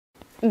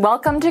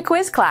Welcome to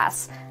Quiz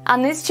Class.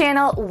 On this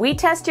channel, we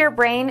test your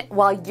brain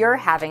while you're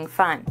having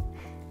fun.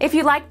 If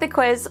you like the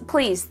quiz,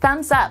 please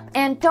thumbs up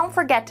and don't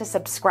forget to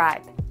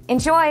subscribe.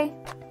 Enjoy!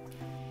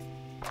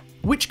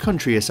 Which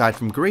country aside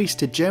from Greece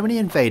did Germany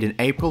invade in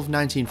April of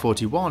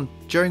 1941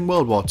 during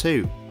World War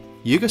II?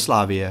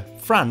 Yugoslavia,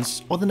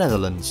 France or the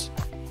Netherlands?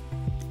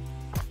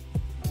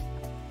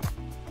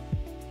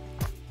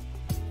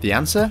 The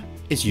answer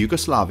is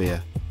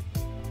Yugoslavia.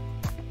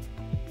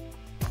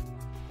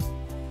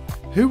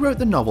 Who wrote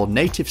the novel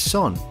Native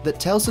Son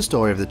that tells the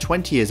story of the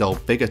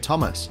 20-year-old Bigger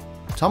Thomas,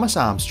 Thomas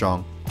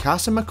Armstrong,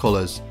 Carson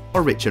McCullers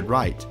or Richard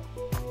Wright?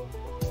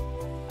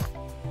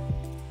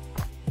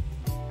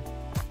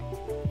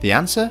 The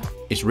answer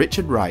is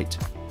Richard Wright.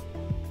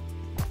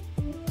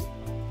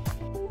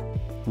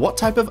 What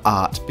type of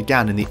art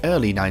began in the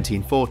early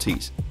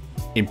 1940s?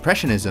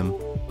 Impressionism,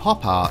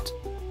 pop art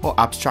or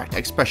abstract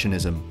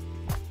expressionism?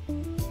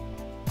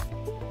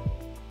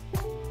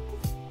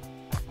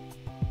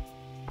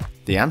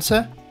 The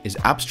answer is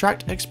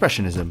abstract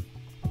expressionism.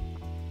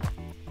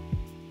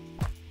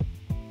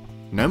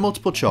 No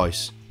multiple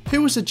choice.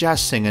 Who was the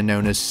jazz singer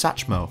known as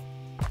Satchmo?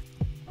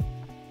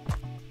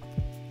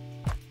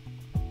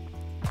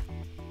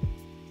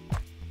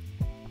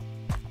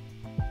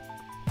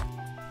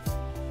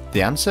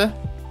 The answer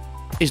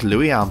is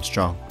Louis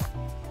Armstrong.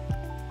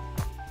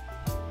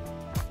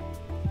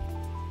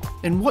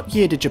 In what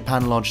year did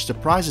Japan launch a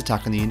surprise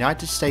attack on the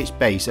United States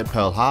base at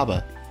Pearl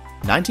Harbor?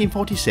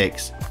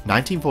 1946,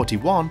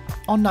 1941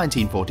 or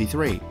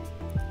 1943?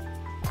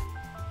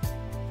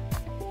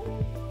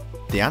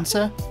 The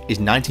answer is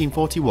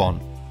 1941.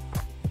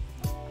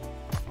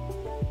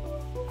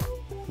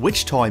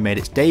 Which toy made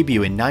its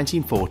debut in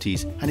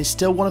 1940s and is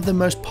still one of the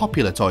most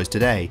popular toys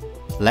today?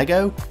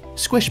 Lego,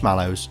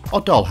 Squishmallows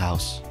or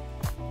Dollhouse?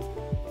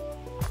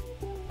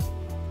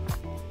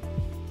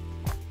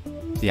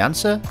 The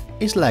answer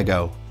is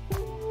Lego.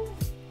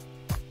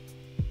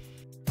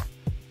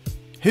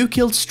 Who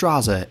killed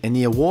Strasser in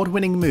the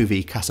award-winning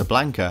movie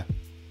Casablanca?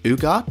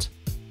 Ugart,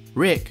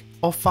 Rick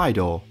or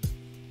Fidor?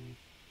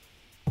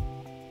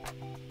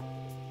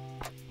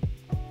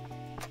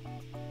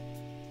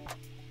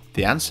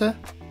 The answer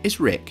is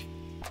Rick.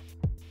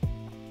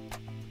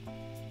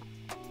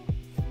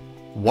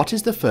 What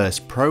is the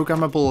first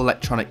programmable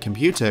electronic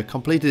computer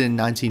completed in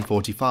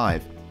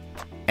 1945?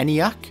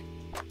 ENIAC,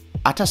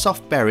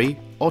 Atasoft Berry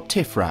or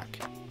Tifrac?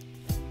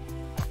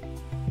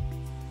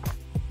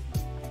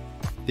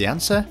 The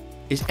answer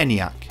is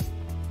ENIAC.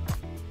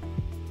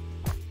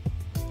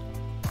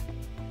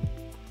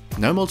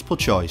 No multiple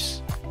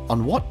choice.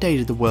 On what day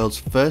did the world's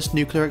first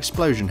nuclear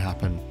explosion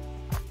happen?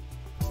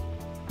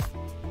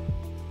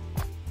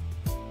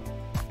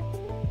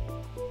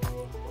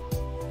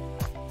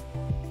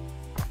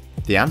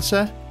 The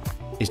answer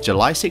is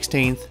July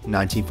 16th,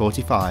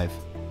 1945.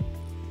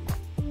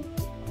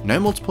 No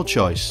multiple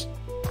choice.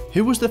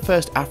 Who was the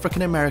first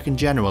African American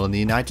general in the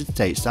United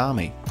States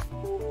Army?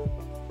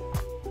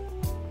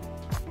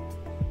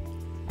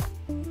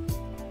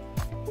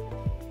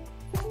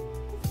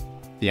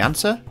 The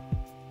answer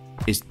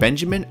is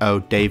Benjamin O.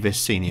 Davis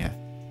Sr.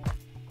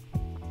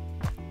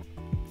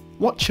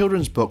 What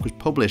children's book was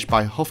published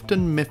by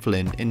Houghton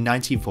Mifflin in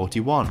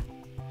 1941?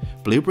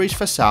 Blueberries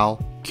for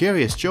Sal,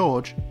 Curious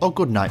George or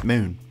Goodnight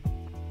Moon?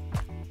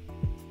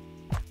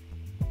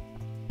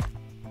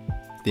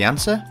 The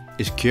answer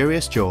is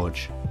Curious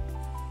George.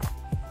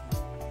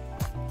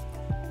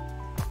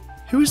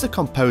 Who is the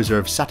composer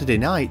of Saturday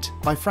Night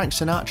by Frank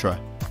Sinatra?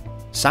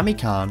 Sammy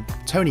Cahn,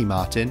 Tony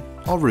Martin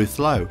or Ruth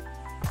Lowe?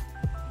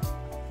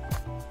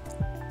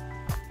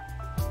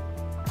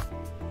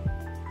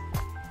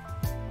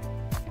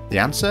 The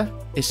answer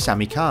is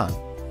Sammy Cahn.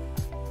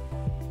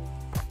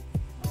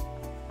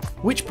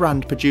 Which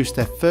brand produced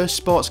their first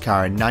sports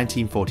car in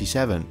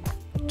 1947?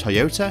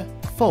 Toyota,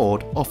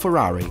 Ford or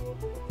Ferrari?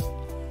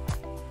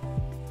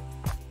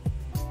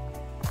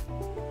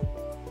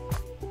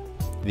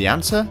 The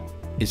answer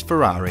is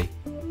Ferrari.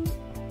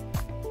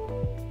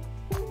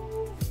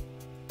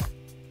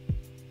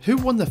 Who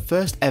won the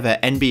first ever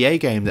NBA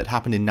game that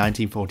happened in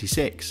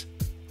 1946?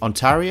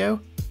 Ontario,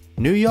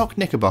 New York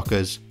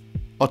Knickerbockers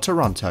or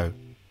Toronto?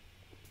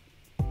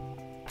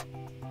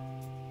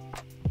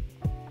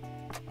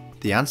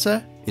 The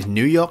answer is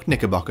New York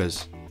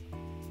Knickerbockers.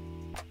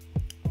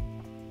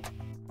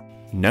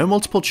 No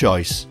multiple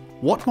choice.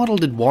 What model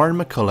did Warren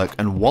McCulloch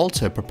and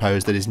Walter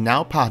propose that is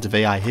now part of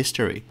AI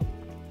history?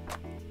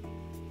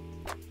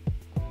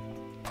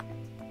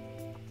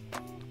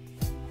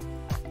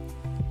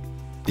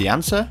 The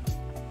answer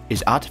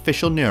is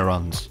artificial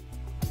neurons.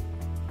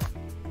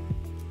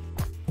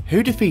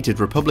 Who defeated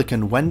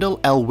Republican Wendell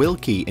L.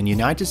 Willkie in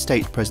United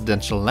States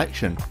presidential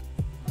election?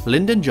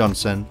 Lyndon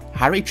Johnson,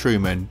 Harry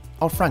Truman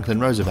or Franklin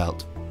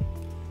Roosevelt?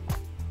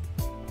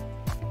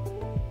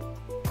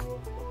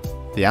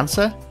 The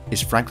answer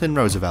is Franklin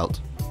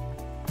Roosevelt.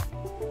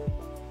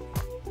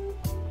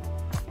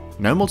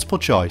 No multiple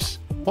choice.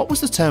 What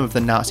was the term of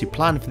the Nazi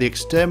plan for the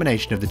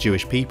extermination of the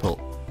Jewish people?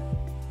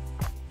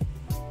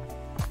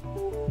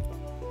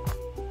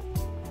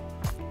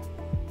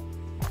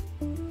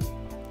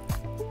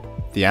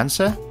 The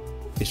answer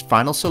is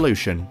final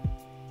solution.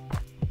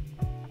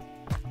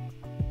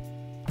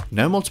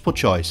 No multiple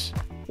choice.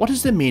 What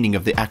is the meaning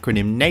of the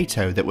acronym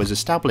NATO that was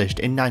established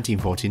in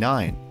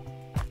 1949?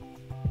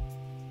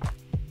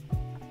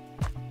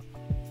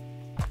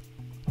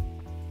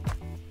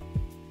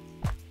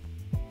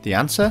 The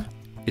answer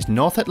is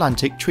North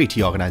Atlantic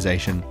Treaty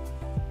Organization.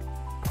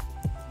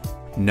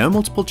 No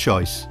multiple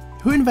choice.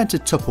 Who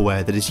invented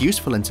Tupperware that is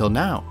useful until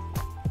now?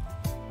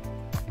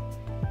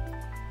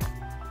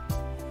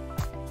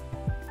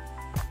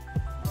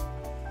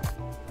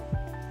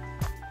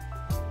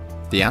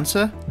 The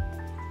answer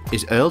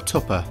is Earl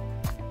Tupper.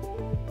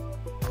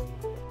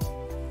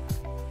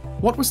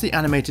 What was the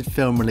animated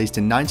film released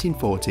in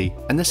 1940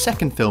 and the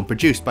second film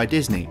produced by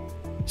Disney?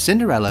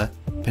 Cinderella,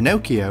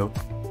 Pinocchio,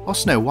 or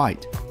Snow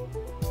White?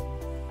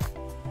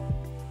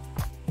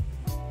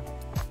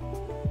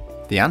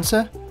 The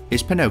answer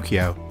is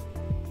Pinocchio.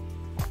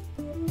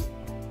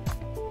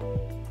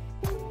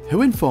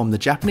 Who informed the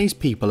Japanese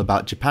people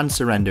about Japan's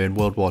surrender in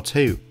World War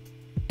II?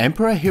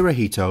 Emperor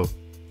Hirohito,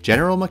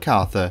 General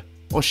MacArthur,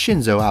 or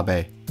Shinzo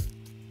Abe?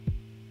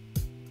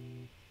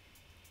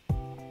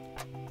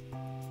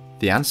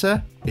 The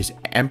answer is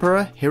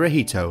Emperor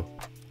Hirohito.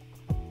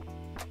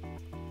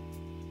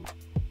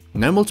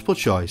 No multiple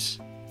choice.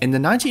 In the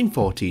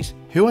 1940s,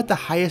 who had the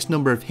highest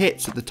number of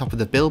hits at the top of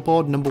the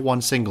Billboard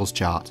 #1 singles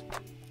chart?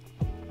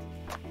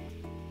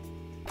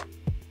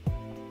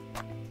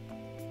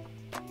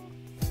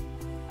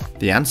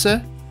 The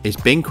answer is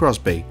Bing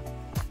Crosby.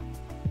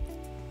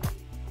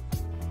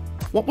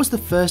 What was the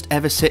first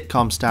ever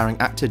sitcom starring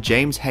actor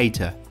James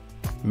Hayter?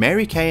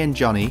 Mary Kay and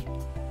Johnny,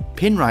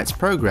 Pinwright's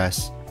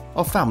Progress,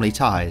 or Family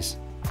Ties?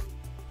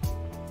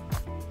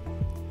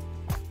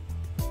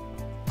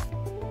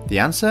 The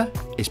answer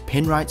is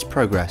Pinwright's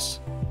Progress.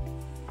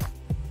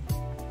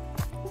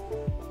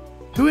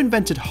 Who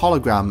invented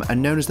hologram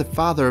and known as the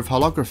father of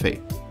holography?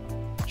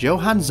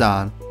 Johann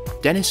Zahn,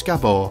 Dennis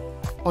Gabor,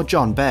 or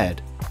John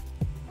Baird?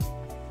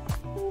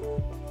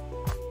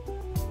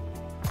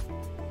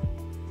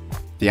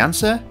 The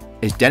answer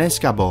is Dennis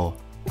Gabor.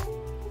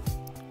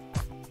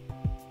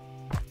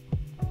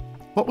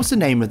 What was the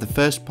name of the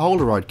first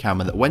Polaroid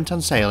camera that went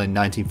on sale in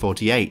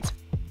 1948?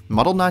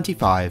 Model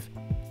 95,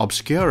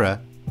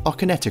 Obscura, or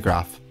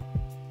Kinetograph?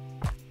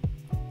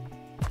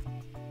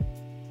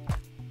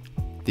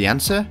 The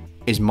answer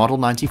is Model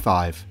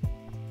 95.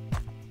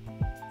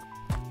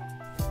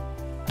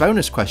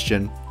 Bonus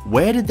question: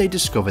 where did they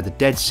discover the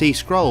Dead Sea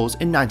Scrolls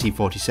in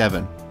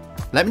 1947?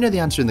 Let me know the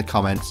answer in the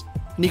comments,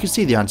 and you can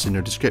see the answer in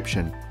the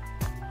description.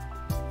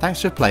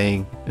 Thanks for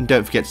playing, and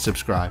don't forget to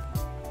subscribe.